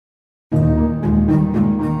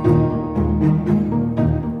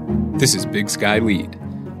This is Big Sky Lead,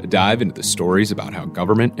 a dive into the stories about how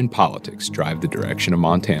government and politics drive the direction of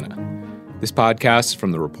Montana. This podcast is from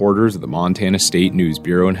the reporters of the Montana State News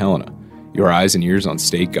Bureau in Helena, your eyes and ears on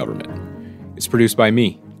state government. It's produced by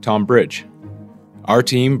me, Tom Bridge. Our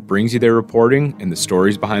team brings you their reporting and the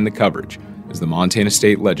stories behind the coverage as the Montana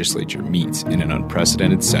State Legislature meets in an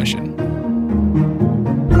unprecedented session.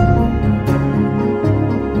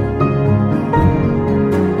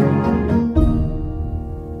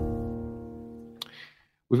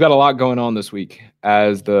 We've got a lot going on this week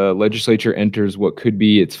as the legislature enters what could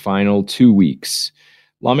be its final 2 weeks.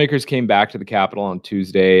 Lawmakers came back to the Capitol on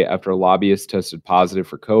Tuesday after a lobbyist tested positive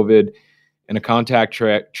for COVID, and a contact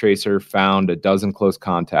tracer found a dozen close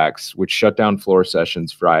contacts, which shut down floor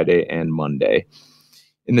sessions Friday and Monday.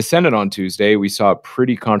 In the Senate on Tuesday, we saw a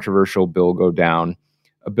pretty controversial bill go down,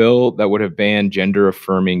 a bill that would have banned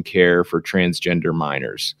gender-affirming care for transgender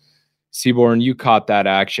minors. Seaborn, you caught that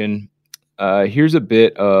action. Here's a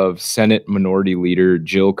bit of Senate Minority Leader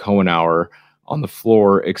Jill Cohenauer on the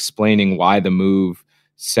floor explaining why the move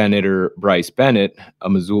Senator Bryce Bennett, a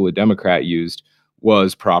Missoula Democrat, used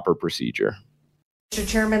was proper procedure. Mr.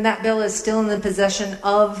 Chairman, that bill is still in the possession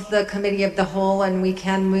of the Committee of the Whole, and we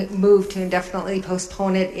can move to indefinitely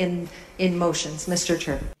postpone it in motions, Mr.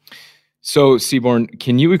 Chair. So, Seaborn,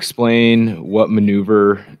 can you explain what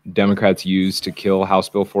maneuver Democrats used to kill House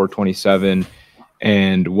Bill 427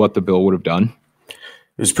 and what the bill would have done?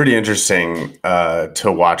 It was pretty interesting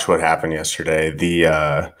to watch what happened yesterday.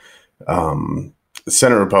 The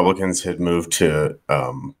Senate Republicans had moved to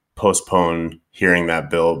postpone hearing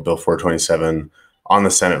that bill 427, on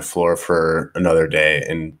the Senate floor for another day.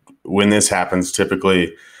 And when this happens,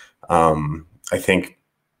 typically, I think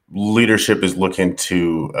leadership is looking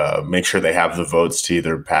to make sure they have the votes to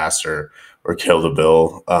either pass or kill the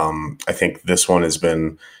bill. I think this one has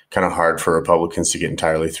been kind of hard for Republicans to get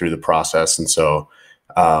entirely through the process. And so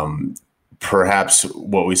perhaps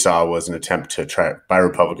what we saw was an attempt by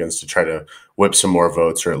Republicans to try to whip some more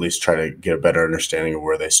votes, or at least try to get a better understanding of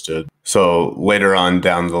where they stood. So later on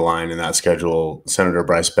down the line in that schedule, Senator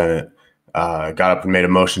Bryce Bennett got up and made a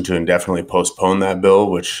motion to indefinitely postpone that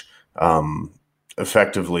bill, which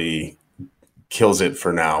effectively kills it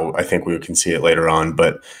for now. I think we can see it later on,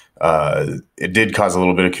 but it did cause a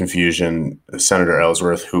little bit of confusion. Senator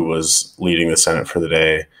Ellsworth, who was leading the Senate for the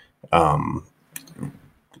day,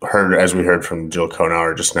 as we heard from Jill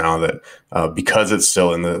Cohenauer just now, that because it was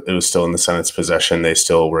still in the Senate's possession, they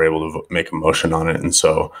still were able to make a motion on it. And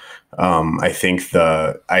so I think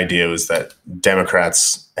the idea was that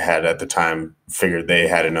Democrats had at the time figured they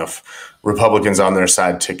had enough Republicans on their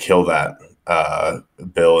side to kill that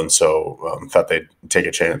bill, and so thought they'd take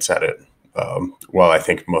a chance at it. While I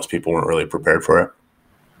think most people weren't really prepared for it.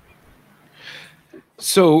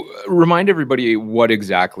 So remind everybody what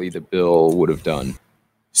exactly the bill would have done.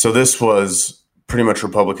 So this was pretty much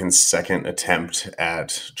Republicans' second attempt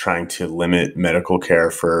at trying to limit medical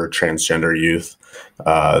care for transgender youth.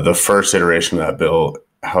 The first iteration of that bill,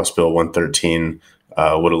 House Bill 113,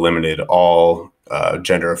 would eliminate all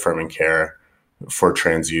gender-affirming care for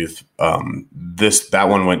trans youth. That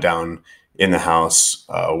one went down in the House,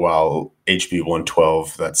 while HB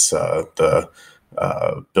 112, that's the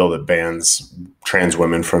bill that bans trans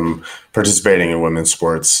women from participating in women's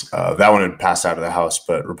sports, that one had passed out of the House,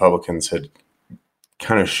 but Republicans had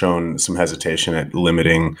kind of shown some hesitation at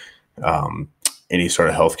limiting any sort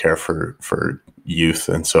of health care for youth.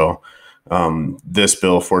 And so this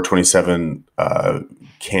bill 427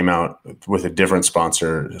 came out with a different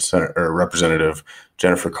sponsor, Representative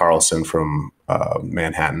Jennifer Carlson from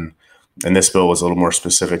Manhattan. And this bill was a little more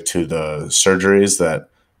specific to the surgeries that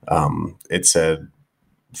it said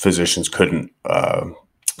physicians couldn't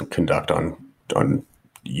conduct on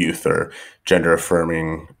youth, or gender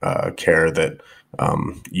affirming care that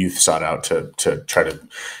youth sought out to try to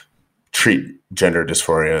treat gender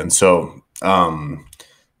dysphoria. And so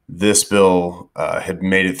this bill had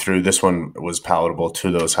made it through. This one was palatable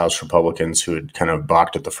to those House Republicans who had kind of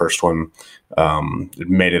balked at the first one. It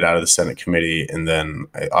made it out of the Senate committee. And then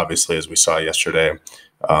obviously, as we saw yesterday,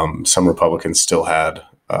 some Republicans still had,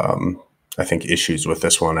 I think, issues with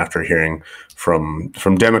this one after hearing from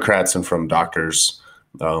Democrats and from doctors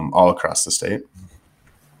all across the state.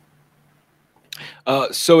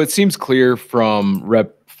 So it seems clear from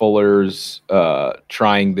Rep. Fuller's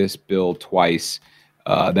trying this bill twice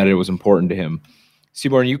that it was important to him.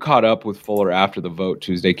 Seaborn, you caught up with Fuller after the vote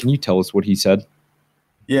Tuesday. Can you tell us what he said?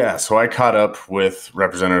 Yeah, so I caught up with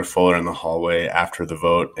Representative Fuller in the hallway after the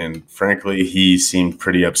vote, and frankly, he seemed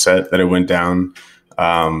pretty upset that it went down.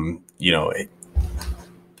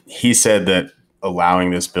 He said that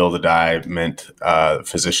allowing this bill to die meant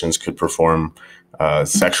physicians could perform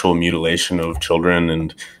sexual mutilation of children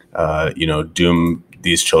and, doom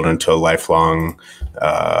these children to lifelong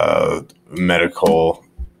medical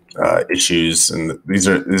issues. And these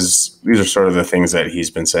are sort of the things that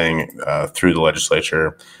he's been saying through the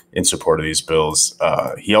legislature in support of these bills.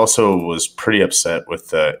 He also was pretty upset with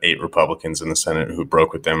the 8 Republicans in the Senate who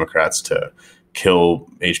broke with Democrats to kill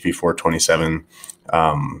HB 427.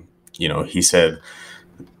 He said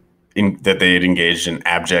that they had engaged in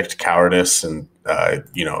abject cowardice, and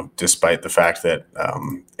despite the fact that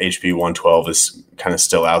HB 112 is kind of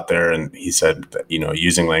still out there, and he said that,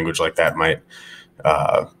 using language like that might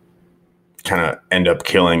kind of end up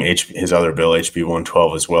killing his other bill, HB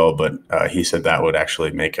 112, as well. But he said that would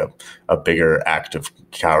actually make a bigger act of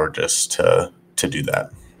cowardice to do that.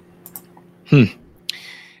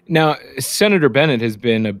 Now, Senator Bennet has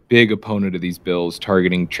been a big opponent of these bills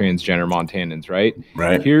targeting transgender Montanans, right?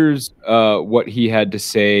 Right. Here's what he had to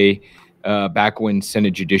say back when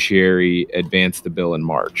Senate Judiciary advanced the bill in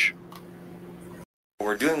March. What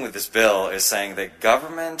we're doing with this bill is saying that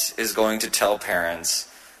government is going to tell parents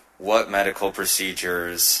what medical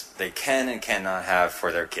procedures they can and cannot have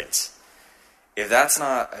for their kids. If that's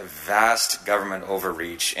not a vast government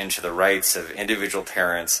overreach into the rights of individual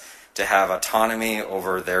parents to have autonomy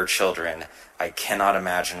over their children, I cannot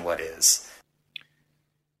imagine what is.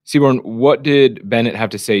 Seaborn, what did Bennet have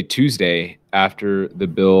to say Tuesday after the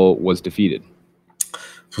bill was defeated?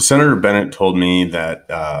 So Senator Bennet told me that,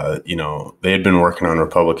 they had been working on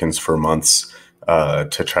Republicans for months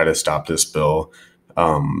to try to stop this bill.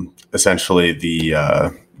 Essentially, the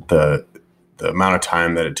amount of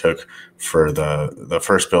time that it took for the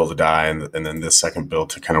first bill to die and then this second bill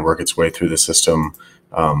to kind of work its way through the system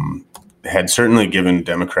had certainly given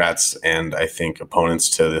Democrats and I think opponents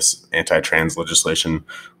to this anti-trans legislation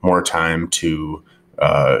more time to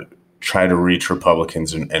try to reach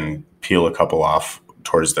Republicans and peel a couple off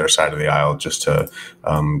towards their side of the aisle just to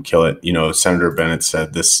kill it. Senator Bennet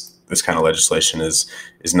said this kind of legislation is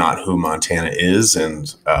not who Montana is,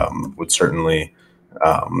 and would certainly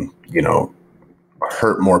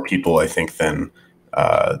hurt more people, I think, than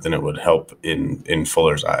it would help in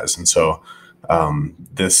Fuller's eyes. And so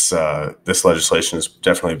this legislation has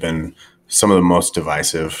definitely been some of the most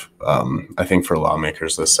divisive, I think, for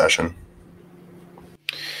lawmakers this session.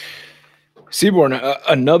 Seaborn,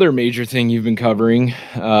 another major thing you've been covering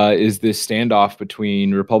is this standoff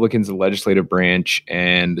between Republicans in the legislative branch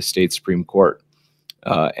and the state Supreme Court.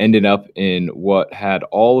 Ended up in what had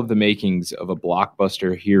all of the makings of a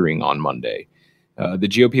blockbuster hearing on Monday. The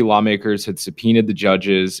GOP lawmakers had subpoenaed the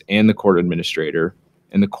judges and the court administrator,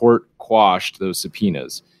 and the court quashed those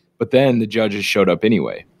subpoenas. But then the judges showed up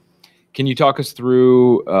anyway. Can you talk us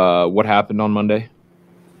through what happened on Monday?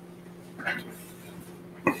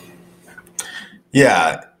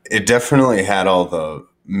 Yeah, it definitely had all the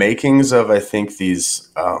makings of, I think, these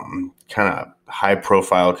kind of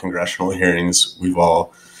high-profile congressional hearings we've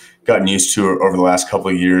all gotten used to over the last couple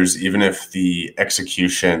of years, even if the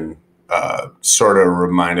execution sort of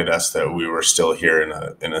reminded us that we were still here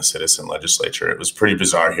in a citizen legislature. It was a pretty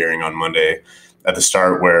bizarre hearing on Monday at the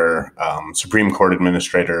start where Supreme Court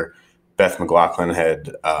Administrator Beth McLaughlin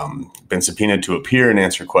had been subpoenaed to appear and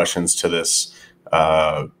answer questions to this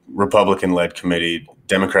Republican-led committee.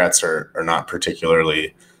 Democrats are not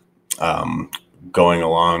particularly going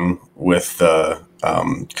along with the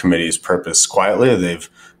committee's purpose quietly. They've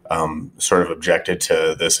sort of objected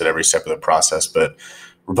to this at every step of the process, but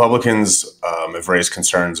Republicans have raised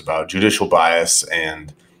concerns about judicial bias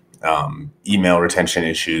and email retention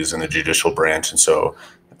issues in the judicial branch. And so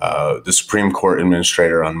the Supreme Court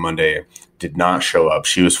Administrator on Monday did not show up.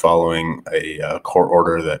 She was following a court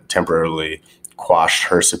order that temporarily quashed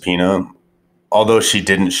her subpoena. Although she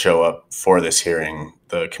didn't show up for this hearing,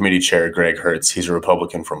 the committee chair, Greg Hertz, he's a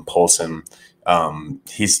Republican from Polson.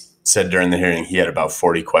 He said during the hearing he had about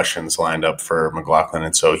 40 questions lined up for McLaughlin.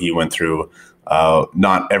 And so he went through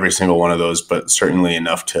not every single one of those, but certainly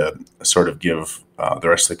enough to sort of give the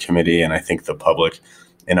rest of the committee and I think the public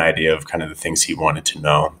an idea of kind of the things he wanted to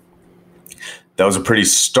know. That was a pretty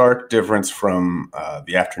stark difference from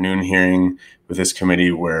the afternoon hearing with this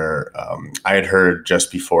committee where I had heard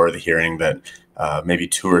just before the hearing that maybe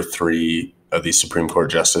 2 or 3 of these Supreme Court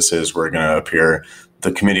justices were going to appear.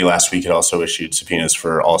 The committee last week had also issued subpoenas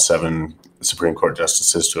for all 7 Supreme Court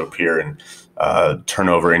justices to appear and turn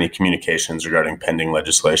over any communications regarding pending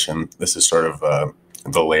legislation. This is sort of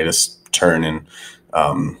the latest turn in,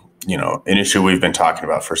 an issue we've been talking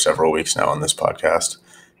about for several weeks now on this podcast.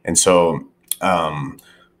 And so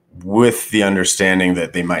with the understanding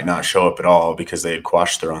that they might not show up at all because they had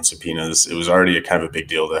quashed their own subpoenas. It was already a kind of a big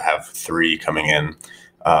deal to have 3 coming in.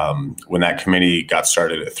 When that committee got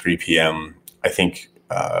started at 3 p.m., I think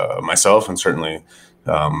myself and certainly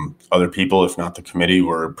other people, if not the committee,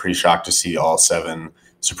 were pretty shocked to see all 7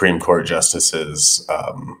 Supreme Court justices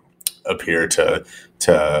appear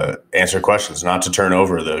to answer questions, not to turn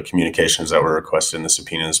over the communications that were requested in the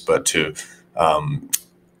subpoenas, but to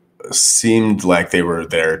seemed like they were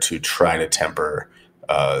there to try to temper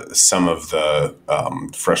some of the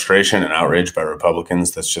frustration and outrage by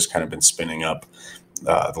Republicans that's just kind of been spinning up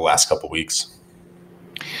the last couple weeks.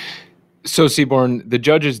 So, Seaborn, the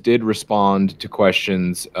judges did respond to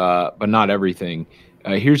questions, but not everything.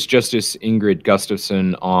 Here's Justice Ingrid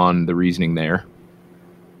Gustafson on the reasoning there.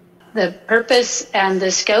 The purpose and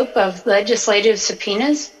the scope of legislative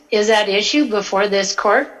subpoenas is at issue before this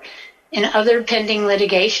court in other pending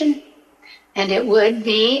litigation, and it would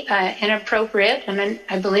be inappropriate and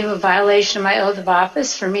I believe a violation of my oath of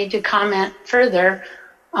office for me to comment further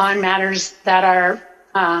on matters that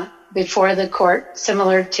are before the court,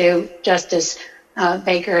 similar to Justice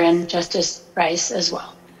Baker and Justice Rice as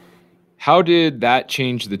well. How did that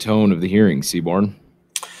change the tone of the hearing, Seaborn?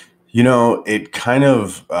 You know, it kind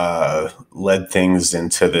of led things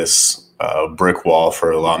into this brick wall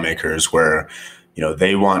for lawmakers where, you know,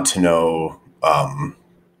 they want to know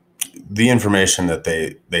the information that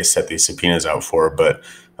they set these subpoenas out for. But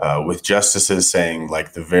with justices saying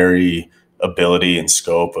like the very ability and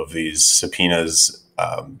scope of these subpoenas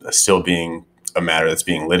still being a matter that's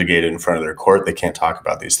being litigated in front of their court, they can't talk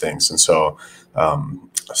about these things. And so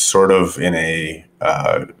sort of in a,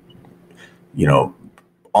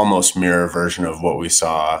 almost mirror version of what we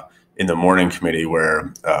saw in the morning committee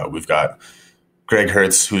where we've got Greg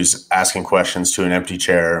Hertz, who's asking questions to an empty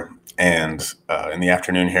chair, and in the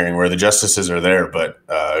afternoon hearing where the justices are there, but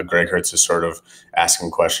Greg Hertz is sort of asking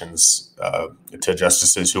questions to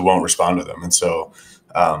justices who won't respond to them. And so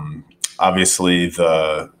obviously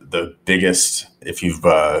the biggest, if you've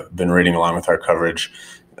been reading along with our coverage,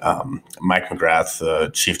 Mike McGrath, the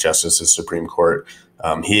Chief Justice of the Supreme Court,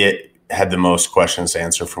 he had the most questions to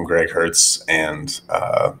answer from Greg Hertz, and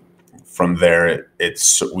from there,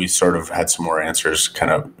 we sort of had some more answers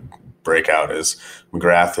kind of break out as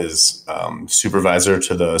McGrath is supervisor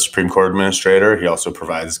to the Supreme Court administrator. He also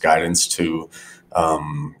provides guidance to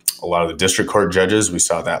a lot of the district court judges. We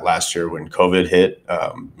saw that last year when COVID hit.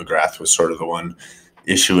 McGrath was sort of the one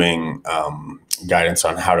issuing guidance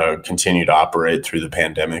on how to continue to operate through the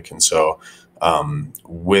pandemic. And so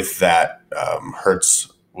with that,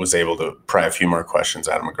 Hertz was able to pry a few more questions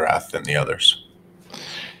out of McGrath than the others.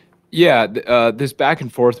 Yeah, this back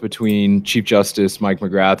and forth between Chief Justice Mike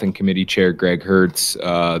McGrath and Committee Chair Greg Hertz,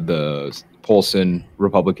 the Polson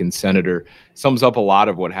Republican senator, sums up a lot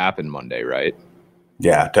of what happened Monday, right?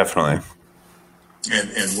 Yeah, definitely.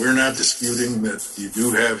 And we're not disputing that you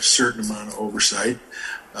do have a certain amount of oversight.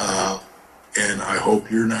 And I hope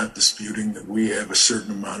you're not disputing that we have a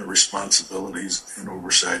certain amount of responsibilities and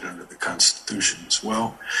oversight under the Constitution as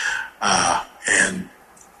well. And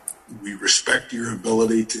we respect your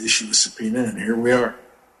ability to issue a subpoena, and here we are.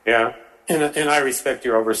 Yeah, and I respect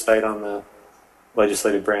your oversight on the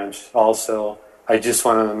legislative branch also. I just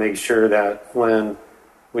want to make sure that when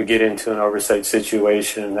we get into an oversight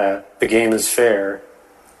situation that the game is fair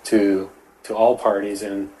to all parties,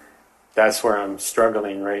 and that's where I'm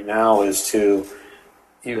struggling right now is you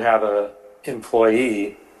have a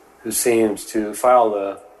employee who seems to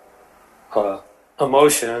file a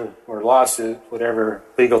motion or lawsuit, whatever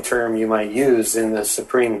legal term you might use in the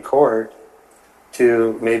Supreme Court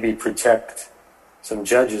to maybe protect some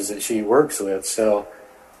judges that she works with. So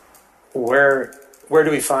where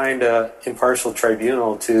do we find an impartial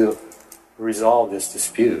tribunal to resolve this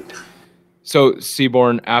dispute? So,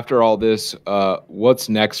 Seaborn, after all this, what's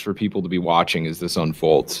next for people to be watching as this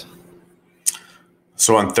unfolds?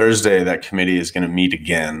 So on Thursday, that committee is going to meet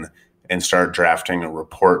again and start drafting a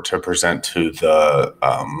report to present to the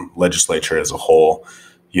legislature as a whole.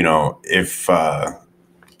 You know, if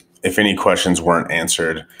any questions weren't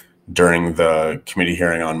answered during the committee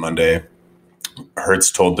hearing on Monday,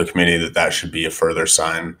 Hertz told the committee that should be a further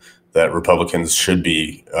sign that Republicans should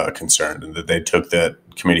be concerned, and that they took that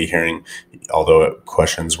committee hearing, although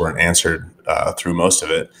questions weren't answered through most of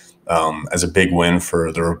it, as a big win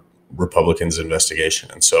for the Republicans'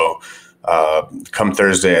 investigation. And so come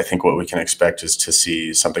Thursday, I think what we can expect is to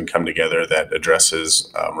see something come together that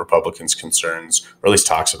addresses Republicans' concerns, or at least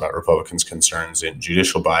talks about Republicans' concerns in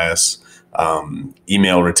judicial bias,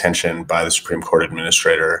 email retention by the Supreme Court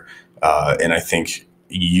administrator, and I think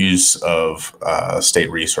use of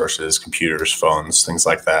state resources, computers, phones, things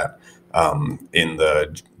like that, in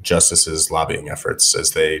the justices' lobbying efforts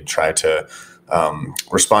as they try to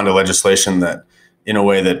respond to legislation that, in a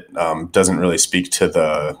way that doesn't really speak to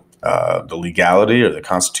the legality or the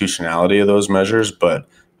constitutionality of those measures, but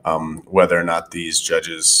whether or not these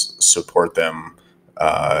judges support them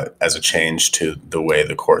as a change to the way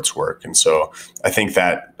the courts work. And so I think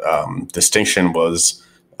that distinction was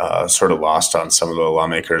sort of lost on some of the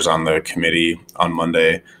lawmakers on the committee on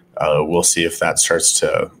Monday. We'll see if that starts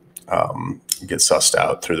to get sussed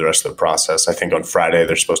out through the rest of the process. I think on Friday,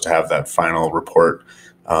 they're supposed to have that final report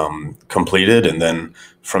completed. And then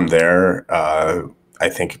from there, I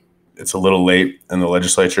think it's a little late in the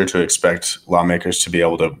legislature to expect lawmakers to be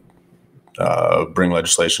able to bring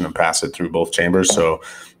legislation and pass it through both chambers. So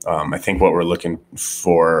I think what we're looking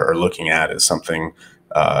at is something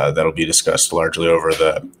that'll be discussed largely over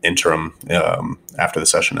the interim after the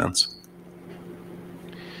session ends.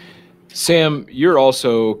 Sam, you're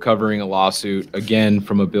also covering a lawsuit, again,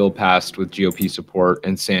 from a bill passed with GOP support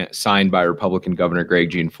and signed by Republican Governor Greg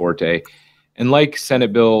Gianforte. And like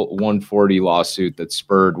Senate Bill 140 lawsuit that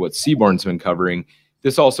spurred what Seaborn's been covering,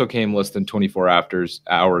 this also came less than 24 hours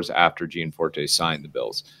after Gianforte signed the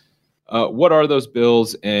bills. What are those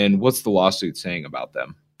bills, and what's the lawsuit saying about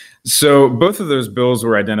them? So both of those bills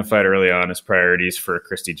were identified early on as priorities for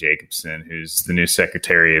Christy Jacobson, who's the new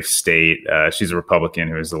Secretary of State. She's a Republican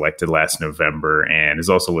who was elected last November and is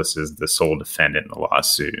also listed as the sole defendant in the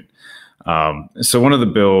lawsuit. So one of the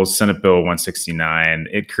bills, Senate Bill 169,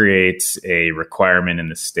 it creates a requirement in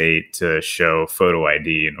the state to show photo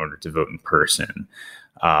ID in order to vote in person.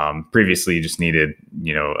 Previously, you just needed,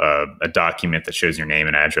 a document that shows your name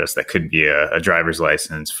and address. That could be a driver's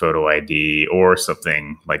license, photo ID, or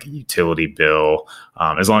something like a utility bill,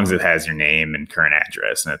 as long as it has your name and current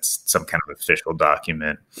address, and it's some kind of official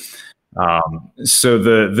document. So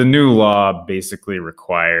the new law basically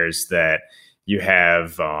requires that you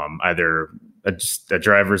have either a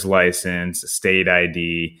driver's license, a state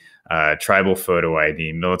ID, tribal photo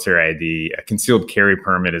ID, military ID. A concealed carry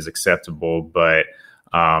permit is acceptable, but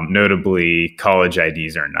notably, college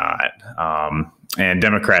IDs are not. And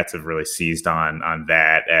Democrats have really seized on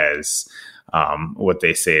that as what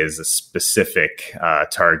they say is a specific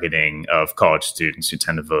targeting of college students who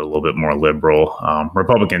tend to vote a little bit more liberal.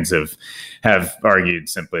 Republicans have argued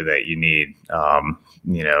simply that you need,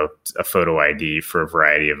 a photo ID for a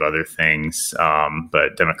variety of other things.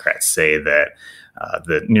 But Democrats say that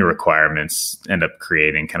the new requirements end up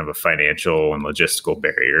creating kind of a financial and logistical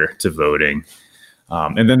barrier to voting.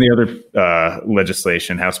 And then the other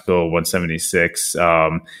legislation, House Bill 176,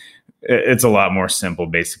 it's a lot more simple.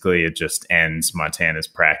 Basically, it just ends Montana's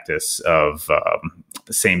practice of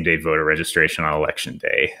same-day voter registration on Election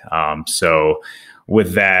Day. So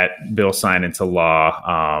with that bill signed into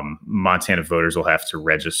law, Montana voters will have to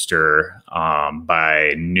register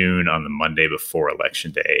by noon on the Monday before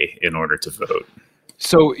Election Day in order to vote.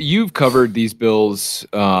 So you've covered these bills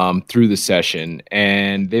through the session,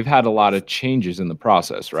 and they've had a lot of changes in the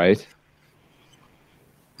process, right?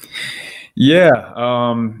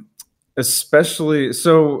 Yeah, especially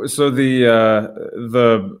so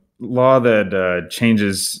the law that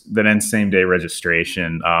that ends same-day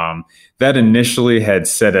registration, that initially had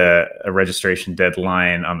set a registration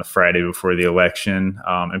deadline on the Friday before the election,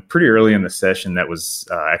 and pretty early in the session that was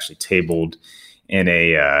actually tabled in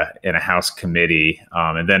a House committee,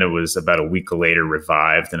 and then it was about a week later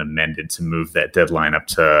revived and amended to move that deadline up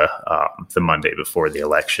to the Monday before the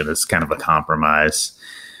election. It's kind of a compromise.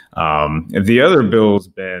 The other bill's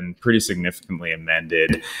been pretty significantly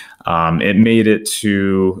amended. It made it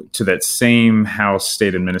to that same House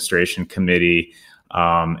State Administration Committee,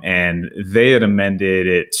 and they had amended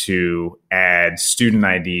it to add student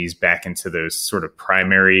IDs back into those sort of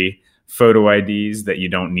primary photo IDs that you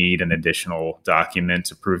don't need an additional document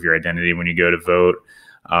to prove your identity when you go to vote.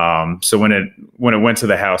 So when it went to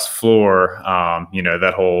the House floor,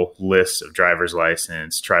 that whole list of driver's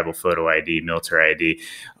license, tribal photo ID, military ID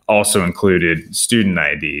also included student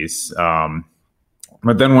IDs.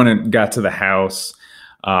 But then when it got to the House,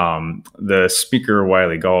 the Speaker,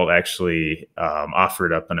 Wiley Gault, actually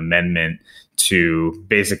offered up an amendment to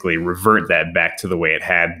basically revert that back to the way it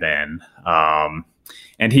had been.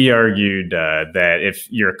 And he argued that if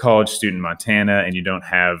you're a college student in Montana and you don't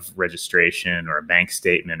have registration or a bank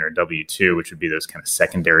statement or W-2, which would be those kind of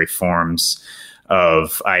secondary forms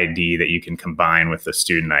of ID that you can combine with a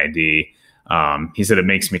student ID, he said it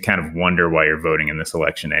makes me kind of wonder why you're voting in this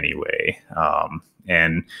election anyway.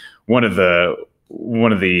 And one of the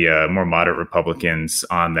one of the more moderate Republicans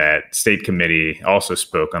on that state committee also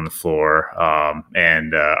spoke on the floor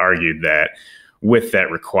and argued that with that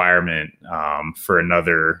requirement for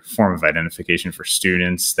another form of identification for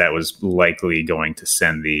students, that was likely going to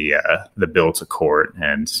send the bill to court.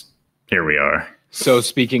 And here we are. So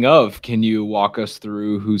speaking of, can you walk us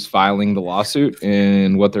through who's filing the lawsuit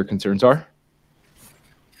and what their concerns are?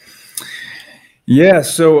 Yeah,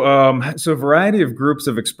 so a variety of groups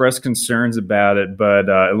have expressed concerns about it, but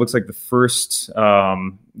it looks like the first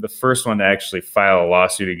one to actually file a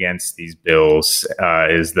lawsuit against these bills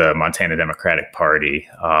is the Montana Democratic Party.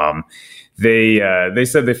 They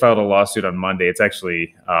said they filed a lawsuit on Monday. It's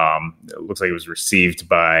actually it looks like it was received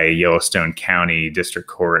by Yellowstone County District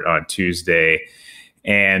Court on Tuesday,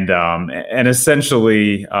 and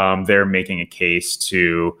essentially they're making a case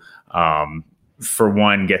to for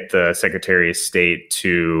one, get the Secretary of State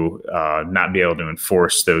to not be able to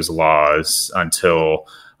enforce those laws until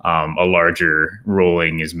a larger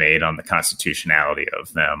ruling is made on the constitutionality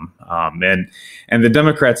of them. And the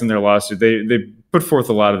Democrats in their lawsuit, they put forth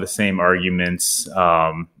a lot of the same arguments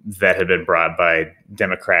that had been brought by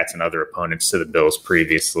Democrats and other opponents to the bills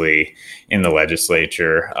previously in the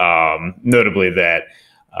legislature, notably that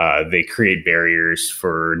they create barriers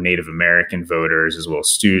for Native American voters as well as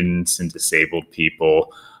students and disabled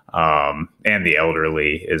people. And the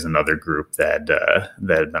elderly is another group that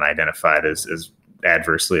had been identified as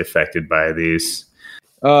adversely affected by these.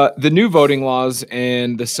 The new voting laws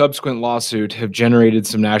and the subsequent lawsuit have generated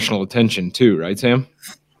some national attention too, right, Sam?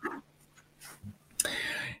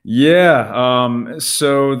 Yeah.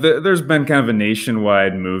 So there's been kind of a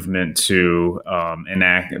nationwide movement to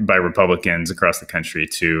enact by Republicans across the country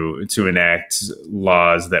to enact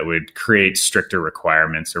laws that would create stricter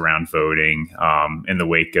requirements around voting in the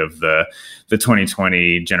wake of the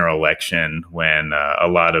 2020 general election, when a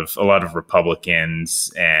lot of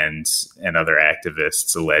Republicans and other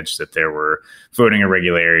activists alleged that there were voting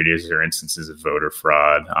irregularities or instances of voter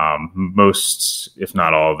fraud. Most, if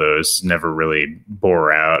not all of those, never really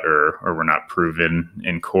bore out or were not proven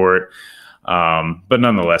in court. But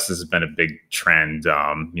nonetheless, this has been a big trend,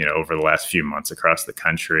 over the last few months across the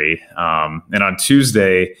country. And on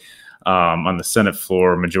Tuesday, on the Senate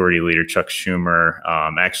floor, Majority Leader Chuck Schumer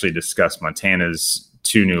actually discussed Montana's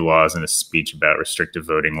two new laws in a speech about restrictive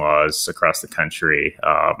voting laws across the country.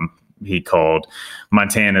 He called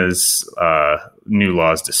Montana's new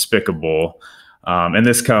laws despicable. And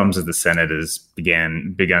this comes as the Senate has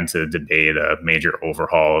begun to debate a major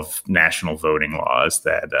overhaul of national voting laws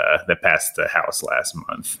that passed the House last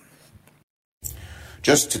month.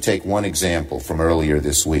 Just to take one example from earlier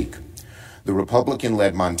this week, the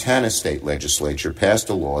Republican-led Montana state legislature passed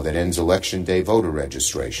a law that ends Election Day voter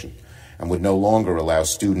registration and would no longer allow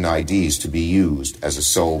student IDs to be used as a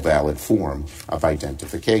sole valid form of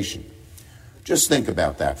identification. Just think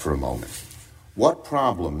about that for a moment. What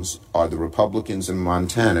problems are the Republicans in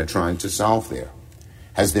Montana trying to solve there?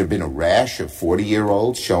 Has there been a rash of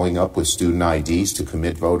 40-year-olds showing up with student IDs to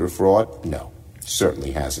commit voter fraud? No,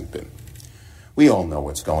 certainly hasn't been. We all know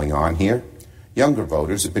what's going on here. Younger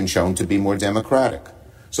voters have been shown to be more democratic,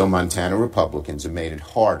 so Montana Republicans have made it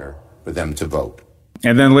harder for them to vote.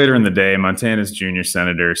 And then later in the day, Montana's junior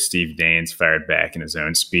senator, Steve Daines, fired back in his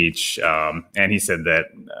own speech. And he said that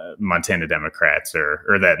Montana Democrats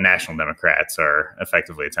or that national Democrats are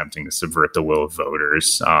effectively attempting to subvert the will of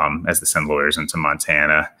voters as they send lawyers into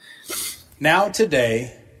Montana. Now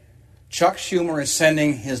today, Chuck Schumer is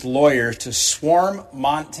sending his lawyers to swarm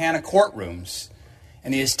Montana courtrooms,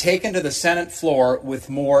 and he is taken to the Senate floor with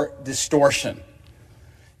more distortion.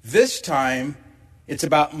 This time, it's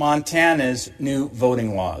about Montana's new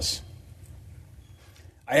voting laws.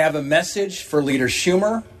 I have a message for Leader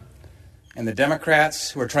Schumer and the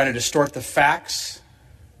Democrats who are trying to distort the facts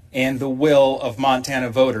and the will of Montana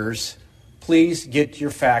voters. Please get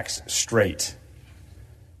your facts straight.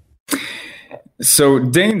 So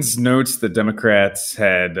Daines notes that Democrats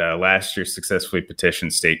had last year successfully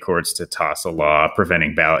petitioned state courts to toss a law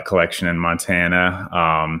preventing ballot collection in Montana.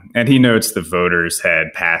 And he notes the voters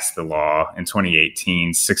had passed the law in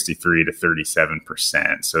 2018, 63 to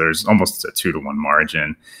 37%. So there's almost a 2-to-1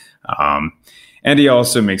 margin. And he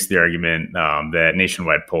also makes the argument that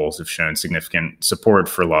nationwide polls have shown significant support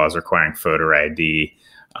for laws requiring voter ID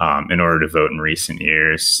in order to vote in recent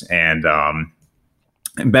years. And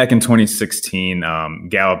back in 2016,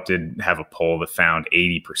 Gallup did have a poll that found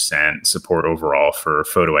 80% support overall for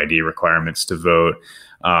photo ID requirements to vote.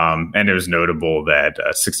 And it was notable that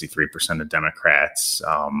 63% of Democrats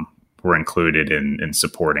were included in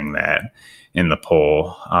supporting that in the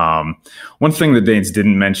poll. One thing that Daines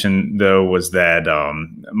didn't mention, though, was that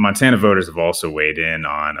Montana voters have also weighed in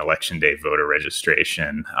on Election Day voter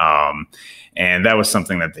registration. And that was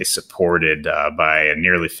something that they supported by a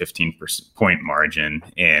nearly 15-point margin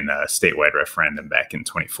in a statewide referendum back in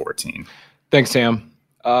 2014. Thanks, Sam.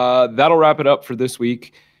 That'll wrap it up for this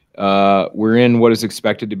week. We're in what is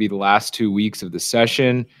expected to be the last 2 weeks of the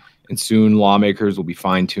session, and soon lawmakers will be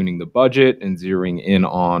fine-tuning the budget and zeroing in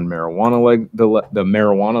on the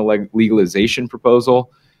marijuana legalization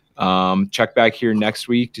proposal. Check back here next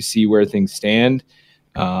week to see where things stand.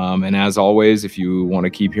 And as always, if you want to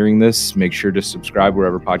keep hearing this, make sure to subscribe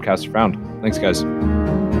wherever podcasts are found. Thanks, guys.